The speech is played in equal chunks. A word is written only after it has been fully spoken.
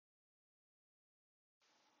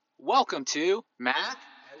Welcome to Mac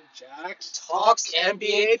And Jack's Talks Talks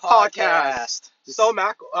NBA NBA podcast. Podcast. So,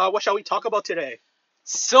 Mac, what shall we talk about today?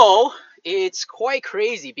 So, it's quite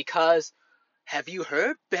crazy because have you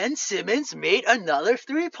heard Ben Simmons made another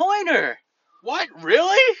three-pointer? What?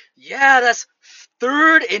 Really? Yeah, that's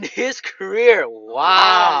third in his career. Wow,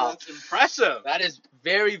 Wow. that's impressive. That is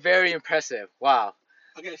very, very impressive. Wow.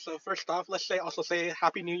 Okay, so first off, let's say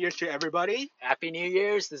Happy New Year to everybody. Happy New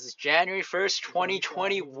Year's. This is January 1st,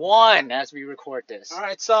 2021 as we record this. All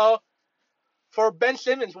right, so for Ben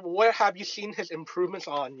Simmons, where have you seen his improvements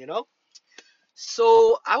on?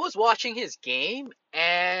 So I was watching his game,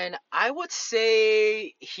 and I would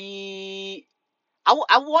say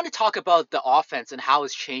I want to talk about the offense and how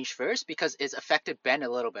it's changed first because it's affected Ben a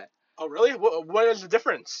little bit. Oh, really? What is the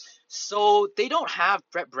difference? So they don't have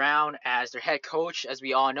Brett Brown as their head coach, as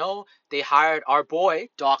we all know. They hired our boy,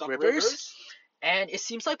 Doc Doc Rivers. Rivers? And it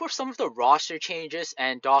seems like with some of the roster changes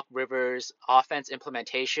and Doc Rivers' offense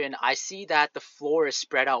implementation, I see that the floor is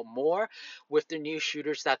spread out more with the new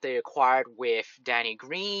shooters that they acquired with Danny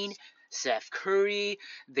Green, Seth Curry.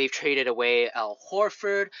 They've traded away Al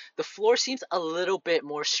Horford. The floor seems a little bit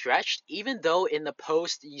more stretched, even though in the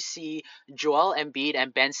post you see Joel Embiid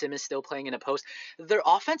and Ben Simmons still playing in the post. Their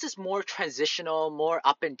offense is more transitional, more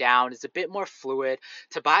up and down. It's a bit more fluid.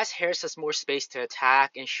 Tobias Harris has more space to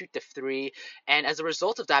attack and shoot the three. And as a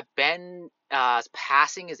result of that, Ben's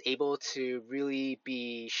passing is able to really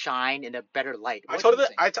be shine in a better light. I What do you totally,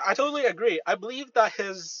 think? I totally agree. I believe that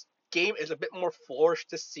his game is a bit more flourished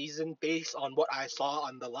this season based on what I saw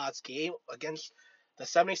on the last game against the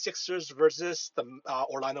 76ers versus the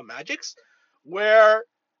Orlando Magics, where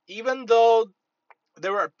even though they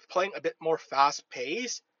were playing a bit more fast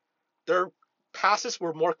paced, their passes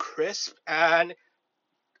were more crisp and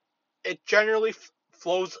it generally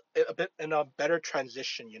flows a bit in a better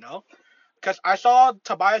transition. Because I saw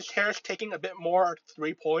Tobias Harris taking a bit more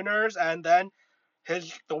three pointers, and then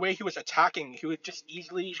the way he was attacking, he would just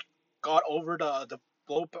easily got over the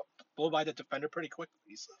blow by the defender pretty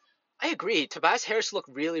quickly. So. I agree. Tobias Harris looked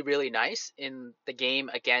really, really nice in the game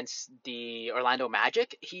against the Orlando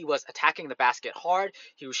Magic. He was attacking the basket hard.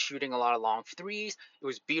 He was shooting a lot of long threes. It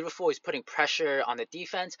was beautiful. He's putting pressure on the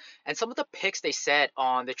defense. And some of the picks they set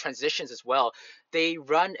on the transitions as well, they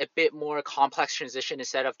run a bit more complex transition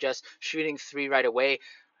instead of just shooting three right away.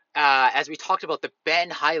 As we talked about the Ben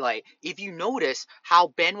highlight, if you notice how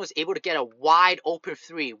Ben was able to get a wide open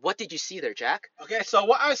three, what did you see there, Jack? Okay, so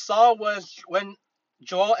what I saw was when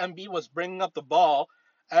Joel Embiid was bringing up the ball,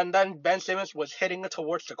 and then Ben Simmons was hitting it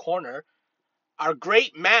towards the corner. Our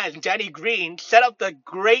great man Danny Green set up the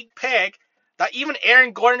great pick that even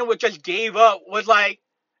Aaron Gordon would just gave up. Was like,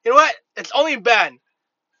 you know what? It's only Ben.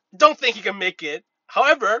 Don't think he can make it.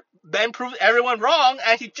 However, Ben proved everyone wrong,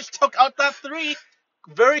 and he just took out that three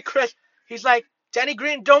very crisp. He's like, Danny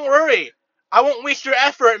Green, don't worry. I won't waste your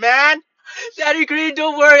effort, man. Danny Green,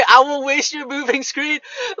 don't worry, I won't waste your moving screen.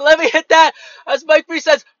 Let me hit that. As Mike Bree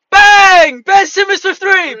says, bang! Ben Simmons for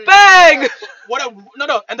three, bang! What a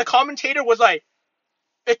no. And the commentator was like,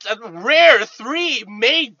 it's a rare three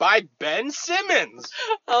made by Ben Simmons.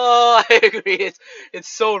 Oh, I agree. It's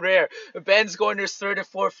so rare. Ben's going to his third and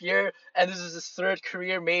fourth year, and this is his third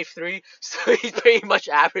career made three, so he's pretty much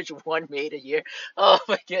average one made a year. Oh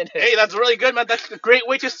my goodness. Hey, that's really good, man. That's a great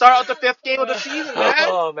way to start out the fifth game of the season, man.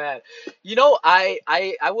 Oh man. You know, I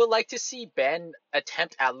would like to see Ben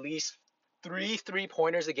attempt at least three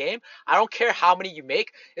pointers a game. I don't care how many you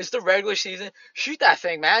make. It's the regular season. Shoot that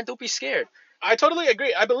thing, man. Don't be scared. I totally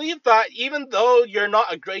agree. I believe that even though you're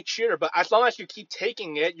not a great shooter, but as long as you keep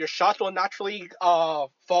taking it, your shots will naturally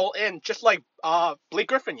fall in, just like Blake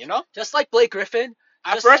Griffin. Just like Blake Griffin.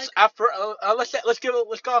 At Just like first,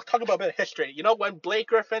 let's talk about a bit of history. When Blake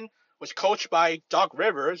Griffin was coached by Doc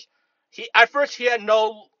Rivers, he had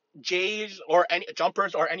no J's or any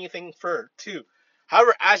jumpers or anything for two.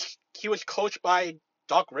 However, as he was coached by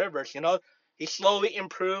Doc Rivers, he slowly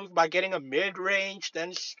improved by getting a mid range,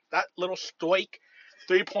 then that little stoic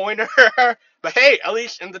three pointer. But hey, at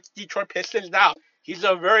least in the Detroit Pistons now, he's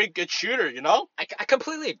a very good shooter. I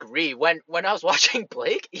completely agree. When I was watching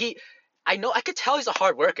Blake, I know I could tell he's a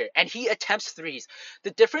hard worker and he attempts threes.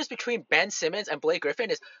 The difference between Ben Simmons and Blake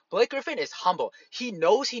Griffin is Blake Griffin is humble. He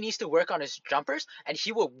knows he needs to work on his jumpers and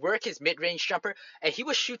he will work his mid-range jumper and he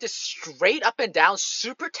will shoot this straight up and down,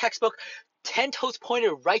 super textbook, 10 toes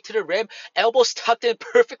pointed right to the rim, elbows tucked in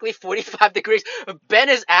perfectly 45 degrees, bend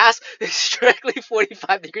his ass strictly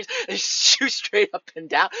 45 degrees and shoot straight up and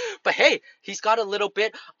down. But hey, he's got a little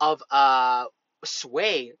bit of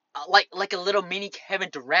sway like a little mini Kevin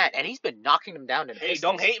Durant, and he's been knocking them down in the Hey,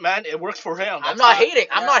 don't Pistons. hate, man. It works for him. I'm That's not how. hating.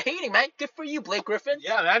 I'm Yeah, not hating, man. Good for you, Blake Griffin.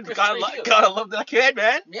 yeah, man. Good for Gotta you. gotta love that kid,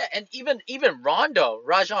 man. Yeah, and even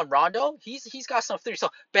Rajon Rondo, he's got some three. So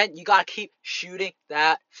Ben, you gotta keep shooting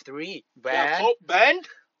that three, Yeah, Ben. Pope Ben.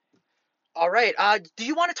 All right. Do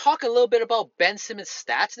you want to talk a little bit about Ben Simmons'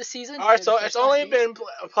 stats this season All right, in the so it's first five only games?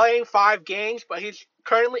 been playing 5 games, but he's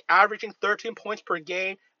currently averaging 13 points per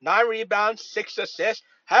game, 9 rebounds, 6 assists.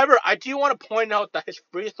 However, I do want to point out that his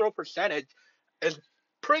free throw percentage is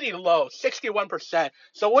pretty low, 61%.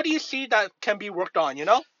 So what do you see that can be worked on?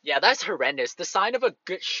 Yeah, that's horrendous. The sign of a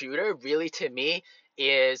good shooter, really, to me,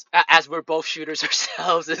 is as we're both shooters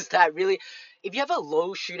ourselves, is that really, if you have a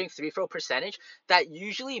low shooting free throw percentage, that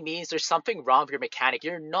usually means there's something wrong with your mechanic.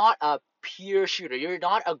 You're not a pure shooter. You're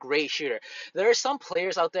not a great shooter. There are some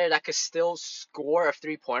players out there that could still score a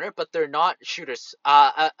three-pointer, but they're not shooters.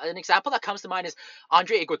 An example that comes to mind is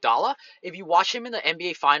Andre Iguodala. If you watch him in the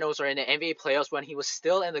NBA Finals or in the NBA playoffs when he was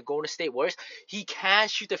still in the Golden State Warriors, he can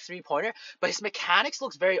shoot the three-pointer, but his mechanics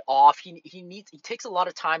looks very off. He takes a lot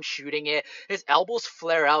of time shooting it. His elbows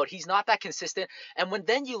flare out. He's not that consistent. And when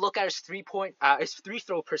then you look at his his free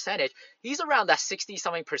throw percentage, he's around that 60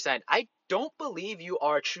 something percent. I don't believe you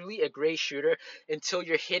are truly a great shooter until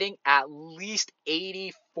you're hitting at least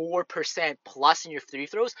 84% plus in your free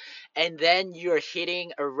throws, and then you're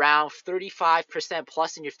hitting around 35%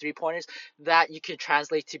 plus in your three pointers, that you can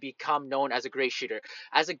translate to become known as a great shooter.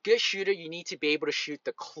 As a good shooter, you need to be able to shoot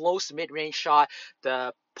the close mid-range shot,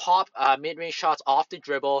 the pop mid-range shots off the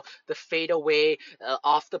dribble, the fadeaway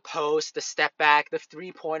off the post, the step back, the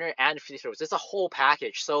three-pointer, and the free throws. It's a whole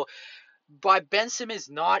package. So by Ben Simmons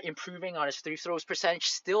not improving on his free throws percentage,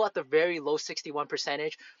 still at the very low 61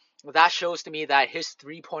 percentage, that shows to me that his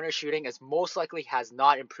three-pointer shooting is most likely has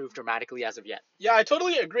not improved dramatically as of yet. Yeah, I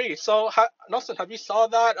totally agree. So, Nelson, have you saw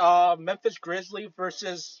that Memphis Grizzlies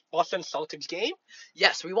versus Boston Celtics game?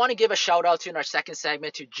 Yes, we want to give a shout out to in our second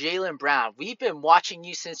segment to Jaylen Brown. We've been watching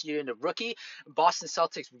you since you're in the rookie. Boston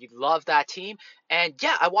Celtics, we love that team. And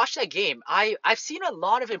yeah, I watched that game. I've seen a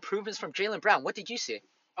lot of improvements from Jaylen Brown. What did you see?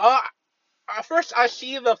 Uh, at first, I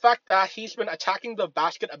see the fact that he's been attacking the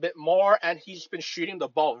basket a bit more and he's been shooting the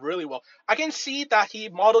ball really well. I can see that he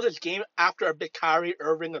modeled his game after a bit Kyrie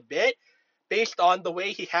Irving a bit, based on the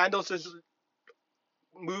way he handles his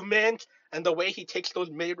movement and the way he takes those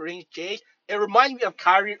mid-range J's. It reminds me of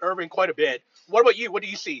Kyrie Irving quite a bit. What about you? What do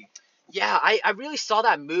you see? Yeah, I really saw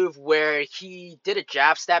that move where he did a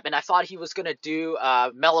jab step, and I thought he was gonna do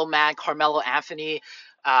Mellow Man, Carmelo Anthony,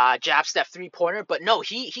 jab step three-pointer, but no,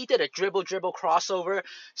 he did a dribble crossover,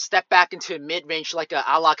 step back into mid range like a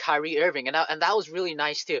la Kyrie Irving, and that was really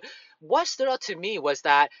nice too. What stood out to me was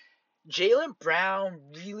that Jaylen Brown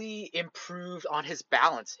really improved on his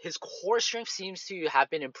balance. His core strength seems to have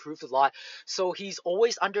been improved a lot. So he's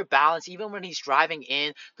always under balance, even when he's driving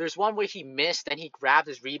in. There's one where he missed and he grabbed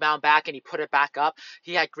his rebound back and he put it back up.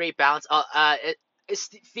 He had great balance. It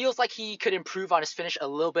feels like he could improve on his finish a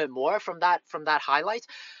little bit more from that highlight.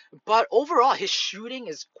 But overall, his shooting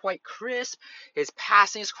is quite crisp. His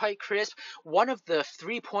passing is quite crisp. One of the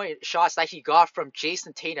 3-point shots that he got from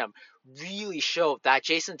Jason Tatum really showed that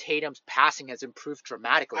Jason Tatum's passing has improved I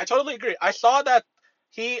dramatically. totally agree. I saw that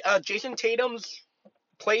Jason Tatum's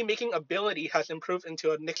playmaking ability has improved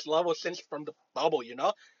into a next level since from the bubble.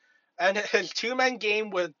 And his two-man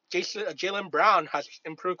game with Jaylen Brown has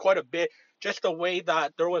improved quite a bit. Just the way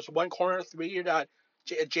that there was one corner three that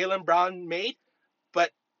Jaylen Brown made, but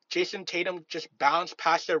Jason Tatum just bounced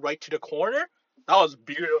past it right to the corner. That was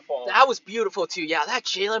beautiful. That was beautiful too. Yeah, that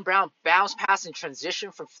Jaylen Brown bounce pass in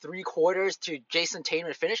transition from three quarters to Jason Tatum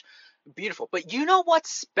to finish. Beautiful. But you know what's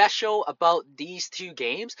special about these two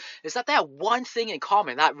games is that they have one thing in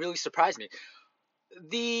common that really surprised me.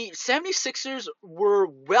 The 76ers were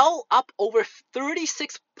well up over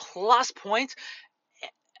 36 plus points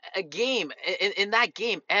a game in that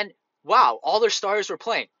game. And wow, all their stars were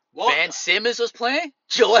playing. Well, Ben Simmons was playing.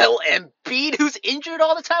 Joel Embiid, who's injured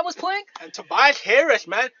all the time, was playing. and Tobias Harris,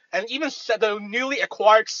 man, and even the newly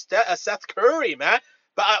acquired Seth Curry, man.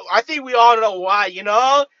 But I think we all know why.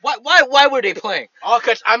 Why were they playing? Oh,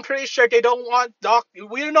 because I'm pretty sure they don't want Doc.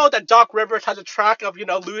 We know that Doc Rivers has a track of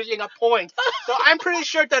losing a point, so I'm pretty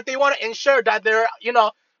sure that they want to ensure that they're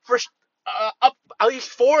for up at least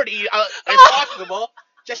 40 if possible,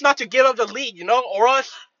 just not to give up the lead, or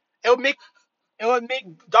else it would make it would make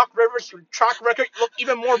Doc Rivers' track record look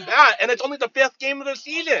even more bad. And it's only the fifth game of the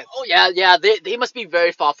season. Oh yeah, yeah. They must be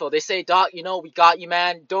very thoughtful. They say, Doc, we got you,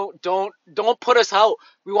 man. Don't put us out.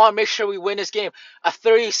 We want to make sure we win this game. A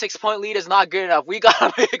 36-point lead is not good enough. We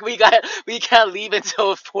can't leave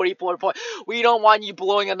until 44 point. We don't want you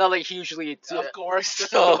blowing another huge lead. Of course, this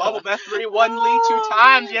is the So, bubble bet 3-1 lead 2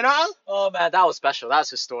 times, you know? oh man, that was special. That was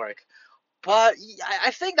historic. But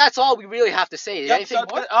I think that's all we really have to say. Yep, Anything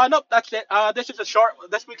so, more? nope, that's it.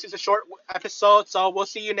 This week's is a short episode, so we'll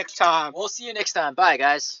see you next time. We'll see you next time. Bye,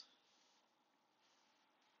 guys.